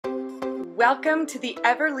Welcome to the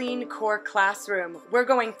EVRLean Core Classroom. We're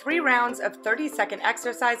going 3 rounds of 30-second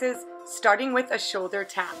exercises, starting with a shoulder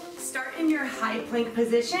tap. Start in your high plank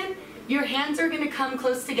position. Your hands are going to come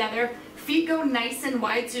close together. Feet go nice and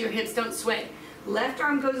wide so your hips don't sway. Left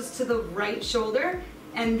arm goes to the right shoulder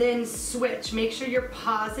and then switch. Make sure you're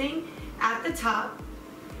pausing at the top.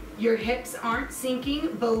 Your hips aren't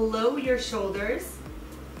sinking below your shoulders.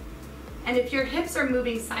 And if your hips are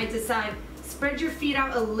moving side to side, spread your feet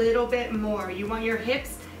out a little bit more. You want your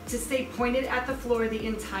hips to stay pointed at the floor the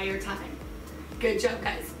entire time. Good job,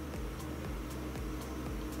 guys.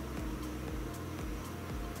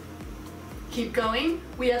 Keep going.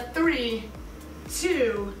 We have 3,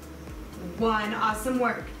 2, 1. Awesome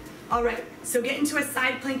work. All right, so get into a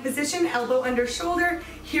side plank position, elbow under shoulder.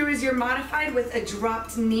 Here is your modified with a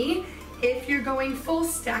dropped knee. If you're going full,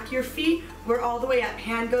 stack your feet. We're all the way up.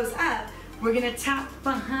 Hand goes up. We're gonna tap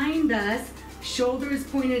behind us, shoulders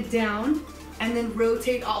pointed down, and then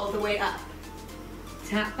rotate all the way up.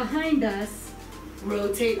 Tap behind us,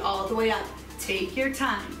 rotate all the way up. Take your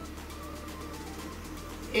time.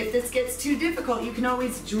 If this gets too difficult, you can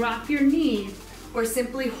always drop your knee or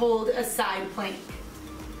simply hold a side plank.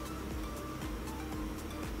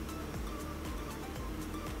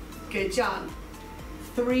 Good job.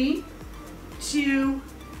 3, 2,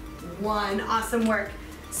 1. Awesome work.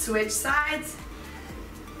 Switch sides.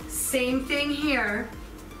 Same thing here.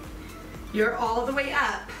 You're all the way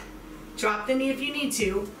up. Drop the knee if you need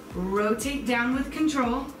to. Rotate down with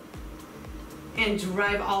control. And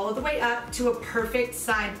drive all the way up to a perfect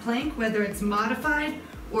side plank, whether it's modified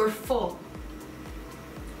or full.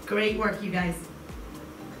 Great work, you guys.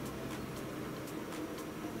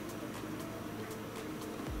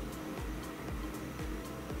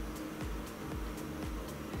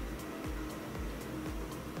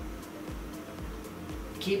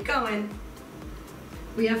 Keep going.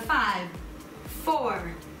 We have 5,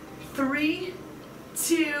 4, 3,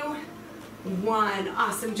 2, 1.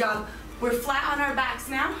 Awesome job. We're flat on our backs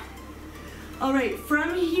now. All right,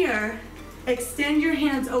 from here, extend your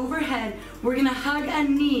hands overhead. We're gonna hug a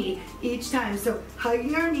knee each time. So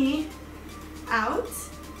hugging our knee, out,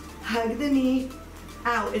 hug the knee,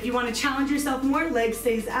 out. If you wanna challenge yourself more, leg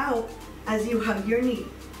stays out as you hug your knee.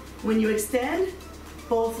 When you extend,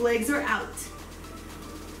 both legs are out.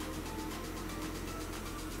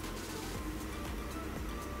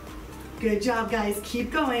 Good job, guys.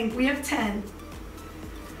 Keep going. We have 10.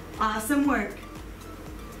 Awesome work.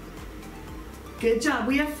 Good job.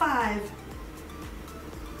 We have 5.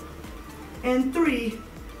 And 3,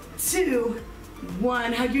 2,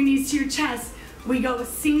 1. Hug your knees to your chest. We go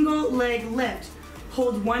single leg lift.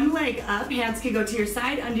 Hold one leg up. Hands can go to your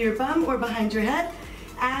side, under your bum, or behind your head.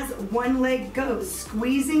 As one leg goes,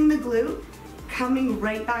 squeezing the glute, coming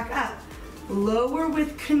right back up. Lower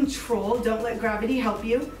with control. Don't let gravity help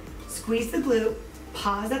you. Squeeze the glute,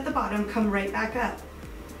 pause at the bottom, come right back up.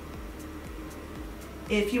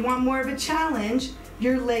 If you want more of a challenge,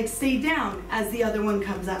 your legs stay down as the other one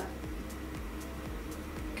comes up.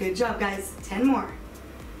 Good job, guys. 10 more.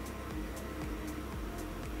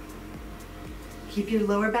 Keep your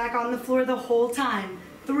lower back on the floor the whole time.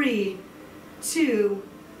 3, 2,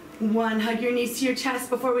 1. Hug your knees to your chest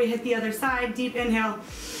before we hit the other side. Deep inhale.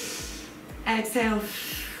 Exhale.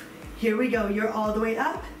 Here we go. You're all the way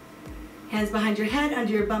up. Hands behind your head,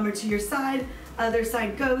 under your bum or to your side. Other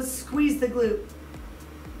side goes, squeeze the glute.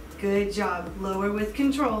 Good job. Lower with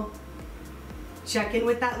control. Check in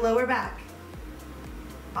with that lower back.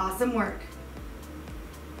 Awesome work.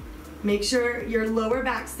 Make sure your lower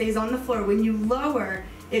back stays on the floor. When you lower,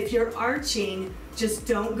 if you're arching, just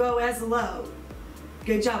don't go as low.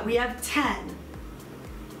 Good job. We have 10.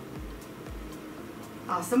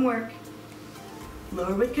 Awesome work.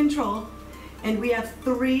 Lower with control. And we have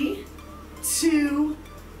 3, 2,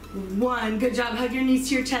 1. Good job. Hug your knees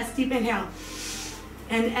to your chest. Deep inhale.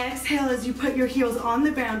 And exhale as you put your heels on the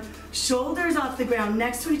ground, shoulders off the ground,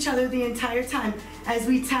 next to each other the entire time as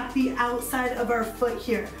we tap the outside of our foot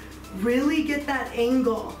here. Really get that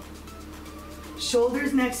angle.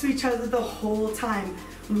 Shoulders next to each other the whole time.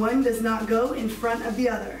 One does not go in front of the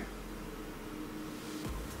other.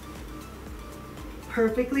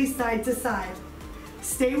 Perfectly side to side.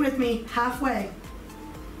 Stay with me, halfway.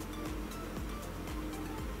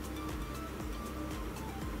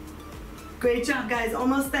 Great job, guys.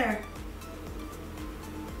 Almost there.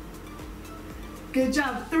 Good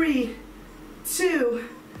job. 3, 2,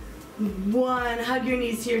 1. Hug your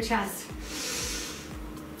knees to your chest.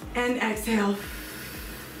 And exhale.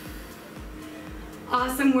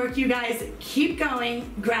 Awesome work, you guys. Keep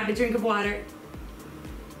going. Grab a drink of water.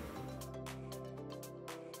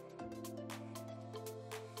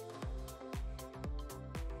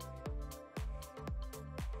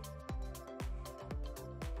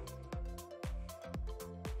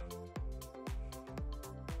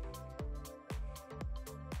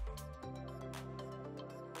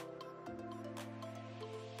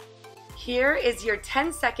 Here is your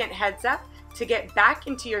 10-second heads up to get back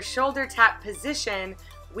into your shoulder tap position.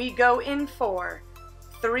 We go in 4,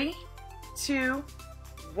 3, 2,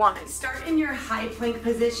 1. Start in your high plank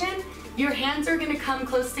position. Your hands are gonna come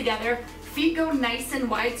close together. Feet go nice and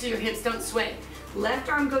wide so your hips don't sway. Left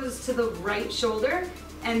arm goes to the right shoulder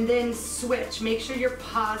and then switch. Make sure you're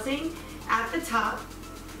pausing at the top.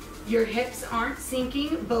 Your hips aren't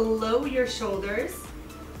sinking below your shoulders.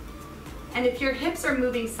 And if your hips are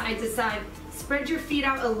moving side to side, spread your feet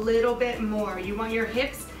out a little bit more. You want your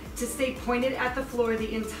hips to stay pointed at the floor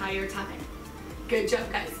the entire time. Good job,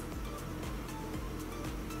 guys.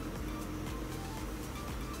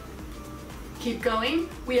 Keep going.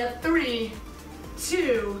 We have 3,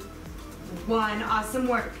 2, 1. Awesome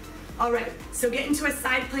work. All right, so get into a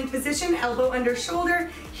side plank position, elbow under shoulder.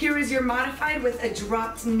 Here is your modified with a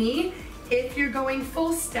dropped knee. If you're going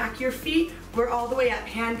full, stack your feet. We're all the way up.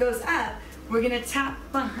 Hand goes up. We're gonna tap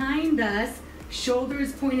behind us,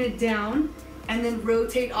 shoulders pointed down, and then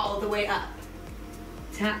rotate all the way up.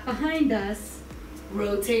 Tap behind us,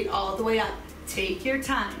 rotate all the way up. Take your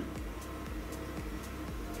time.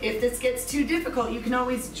 If this gets too difficult, you can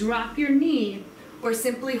always drop your knee or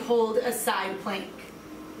simply hold a side plank.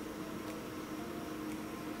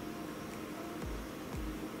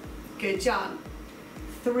 Good job.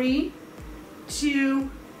 3, 2,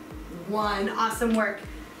 1. Awesome work.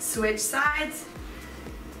 Switch sides.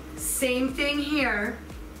 Same thing here.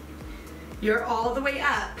 You're all the way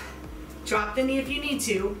up. Drop the knee if you need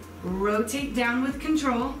to. Rotate down with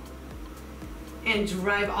control. And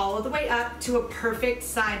drive all the way up to a perfect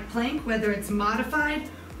side plank, whether it's modified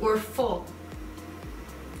or full.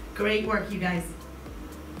 Great work, you guys.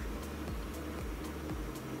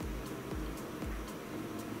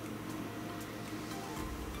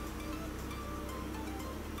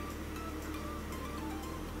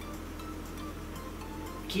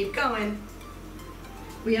 Keep going.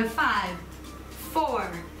 We have 5, 4,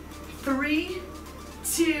 3,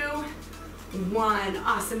 2, 1.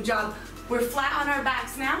 Awesome job. We're flat on our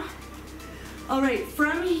backs now. All right,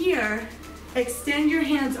 from here, extend your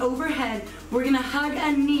hands overhead. We're gonna hug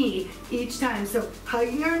a knee each time. So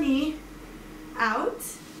hugging our knee, out,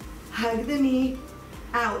 hug the knee,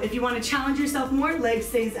 out. If you wanna challenge yourself more, leg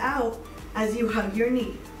stays out as you hug your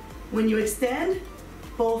knee. When you extend,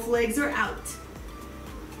 both legs are out.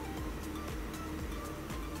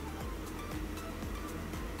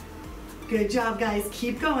 Good job, guys.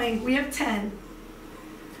 Keep going. We have 10.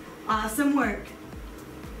 Awesome work.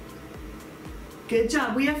 Good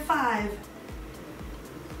job. We have 5.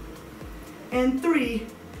 And 3,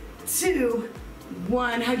 2,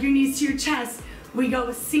 1. Hug your knees to your chest. We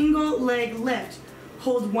go single leg lift.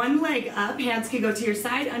 Hold one leg up. Hands can go to your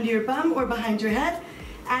side, under your bum, or behind your head.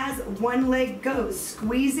 As one leg goes,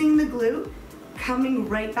 squeezing the glute, coming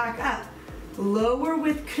right back up. Lower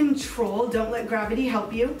with control. Don't let gravity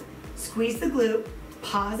help you. Squeeze the glute,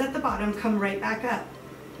 pause at the bottom, come right back up.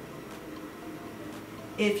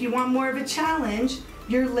 If you want more of a challenge,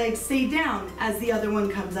 your legs stay down as the other one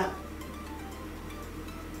comes up.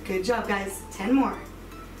 Good job, guys. 10 more.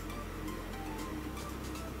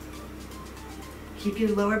 Keep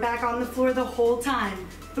your lower back on the floor the whole time.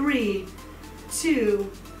 3,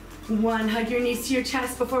 2, 1. Hug your knees to your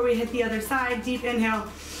chest before we hit the other side. Deep inhale.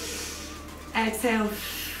 Exhale.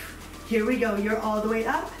 Here we go. You're all the way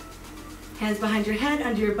up. Hands behind your head,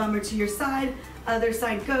 under your bum or to your side. Other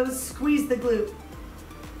side goes. Squeeze the glute.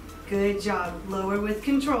 Good job. Lower with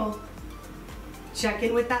control. Check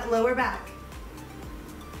in with that lower back.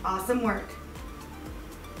 Awesome work.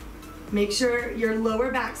 Make sure your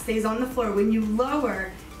lower back stays on the floor. When you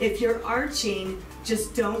lower, if you're arching,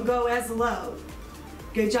 just don't go as low.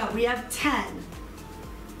 Good job. We have 10.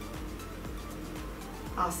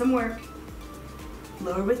 Awesome work.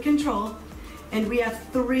 Lower with control. And we have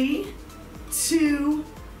 3, 2,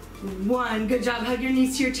 1. Good job. Hug your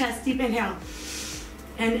knees to your chest. Deep inhale.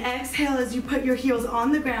 And exhale as you put your heels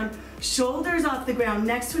on the ground, shoulders off the ground,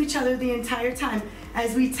 next to each other the entire time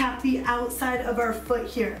as we tap the outside of our foot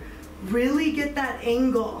here. Really get that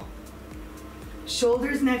angle.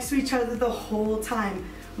 Shoulders next to each other the whole time.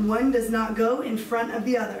 One does not go in front of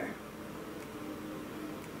the other.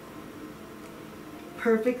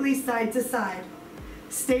 Perfectly side to side.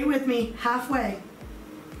 Stay with me, halfway.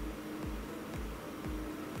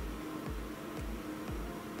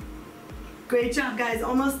 Great job, guys,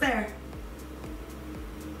 almost there.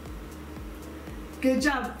 Good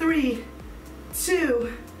job. 3,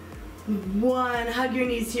 2, 1. Hug your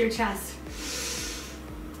knees to your chest.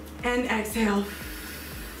 And exhale.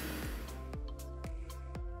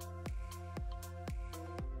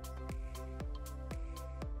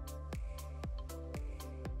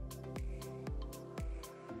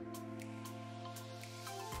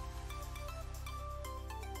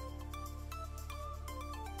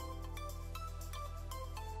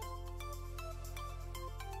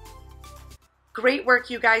 Great work,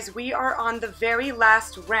 you guys. We are on the very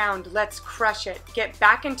last round. Let's crush it. Get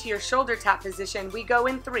back into your shoulder tap position. We go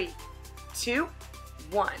in 3, 2,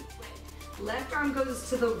 1. Left arm goes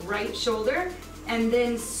to the right shoulder and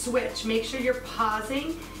then switch. Make sure you're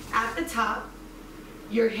pausing at the top.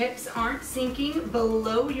 Your hips aren't sinking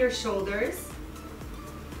below your shoulders.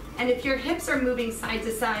 And if your hips are moving side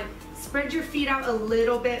to side, spread your feet out a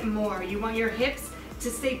little bit more. You want your hips to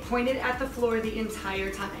stay pointed at the floor the entire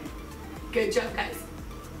time. Good job, guys.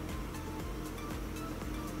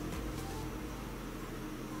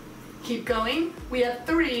 Keep going. We have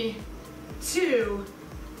 3, 2,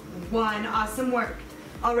 1. Awesome work.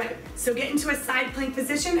 All right, so get into a side plank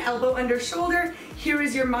position, elbow under shoulder. Here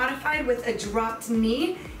is your modified with a dropped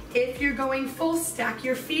knee. If you're going full, stack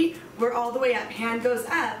your feet. We're all the way up. Hand goes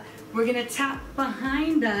up. We're gonna tap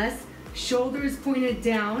behind us, shoulders pointed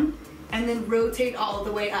down, and then rotate all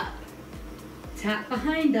the way up. Tap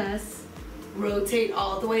behind us, rotate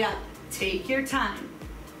all the way up. Take your time.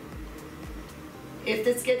 If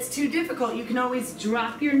this gets too difficult, you can always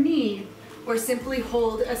drop your knee or simply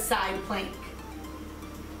hold a side plank.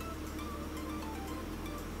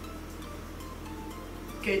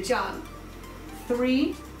 Good job.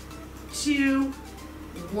 3, 2,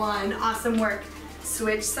 1. Awesome work.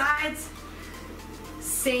 Switch sides.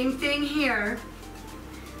 Same thing here.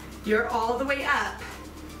 You're all the way up.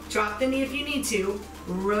 Drop the knee if you need to.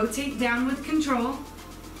 Rotate down with control.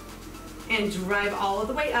 And drive all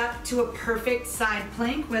the way up to a perfect side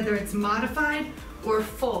plank, whether it's modified or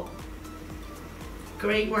full.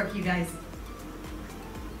 Great work, you guys.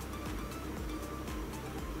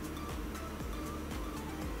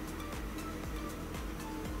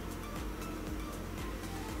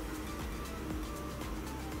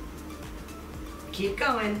 Keep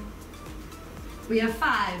going. We have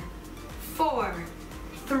 5, 4,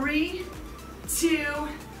 3, 2,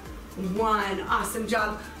 1. Awesome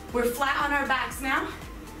job. We're flat on our backs now.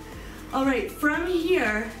 All right, from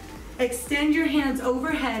here, extend your hands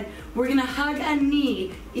overhead. We're gonna hug a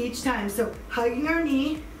knee each time. So hugging our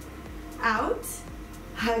knee, out,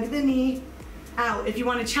 hug the knee, out. If you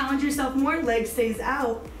wanna challenge yourself more, leg stays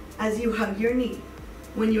out as you hug your knee.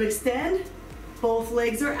 When you extend, both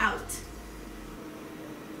legs are out.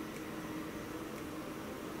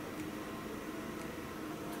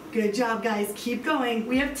 Good job, guys. Keep going.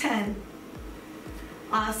 We have 10.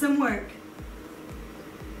 Awesome work.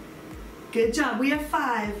 Good job. We have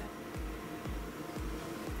 5.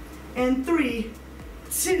 And 3,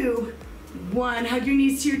 2, 1. Hug your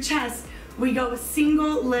knees to your chest. We go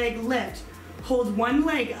single leg lift. Hold one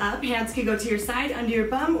leg up. Hands can go to your side, under your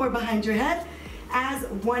bum, or behind your head. As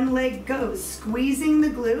one leg goes, squeezing the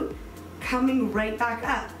glute, coming right back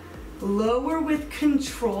up. Lower with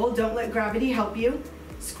control. Don't let gravity help you.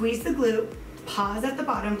 Squeeze the glute, pause at the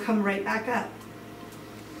bottom, come right back up.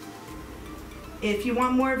 If you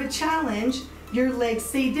want more of a challenge, your legs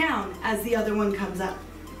stay down as the other one comes up.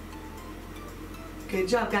 Good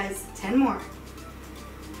job, guys. 10 more.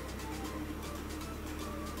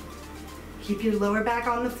 Keep your lower back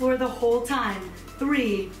on the floor the whole time.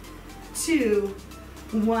 3, 2,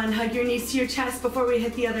 1. Hug your knees to your chest before we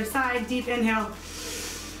hit the other side. Deep inhale.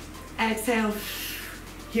 Exhale.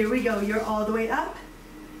 Here we go. You're all the way up.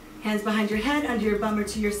 Hands behind your head, under your bum or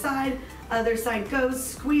to your side. Other side goes.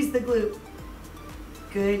 Squeeze the glute.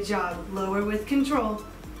 Good job. Lower with control.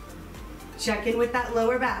 Check in with that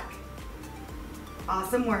lower back.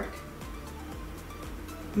 Awesome work.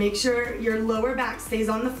 Make sure your lower back stays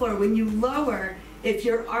on the floor. When you lower, if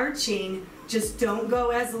you're arching, just don't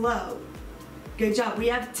go as low. Good job. We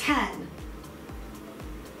have 10.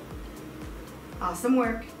 Awesome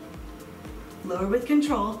work. Lower with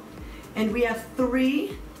control. And we have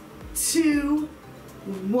 3, 2,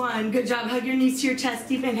 1. Good job. Hug your knees to your chest.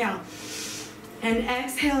 Deep inhale. And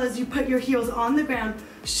exhale as you put your heels on the ground,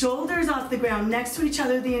 shoulders off the ground, next to each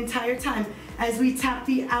other the entire time as we tap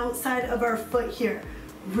the outside of our foot here.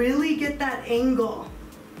 Really get that angle.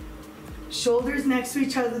 Shoulders next to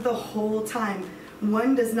each other the whole time.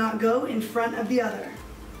 One does not go in front of the other.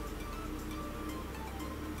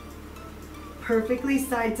 Perfectly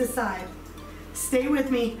side to side. Stay with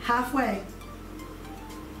me, halfway.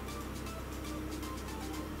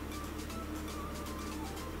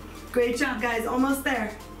 Great job, guys, almost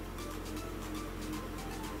there.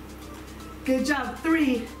 Good job,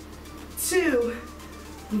 3, 2,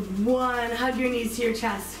 1. Hug your knees to your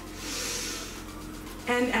chest.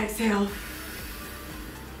 And exhale.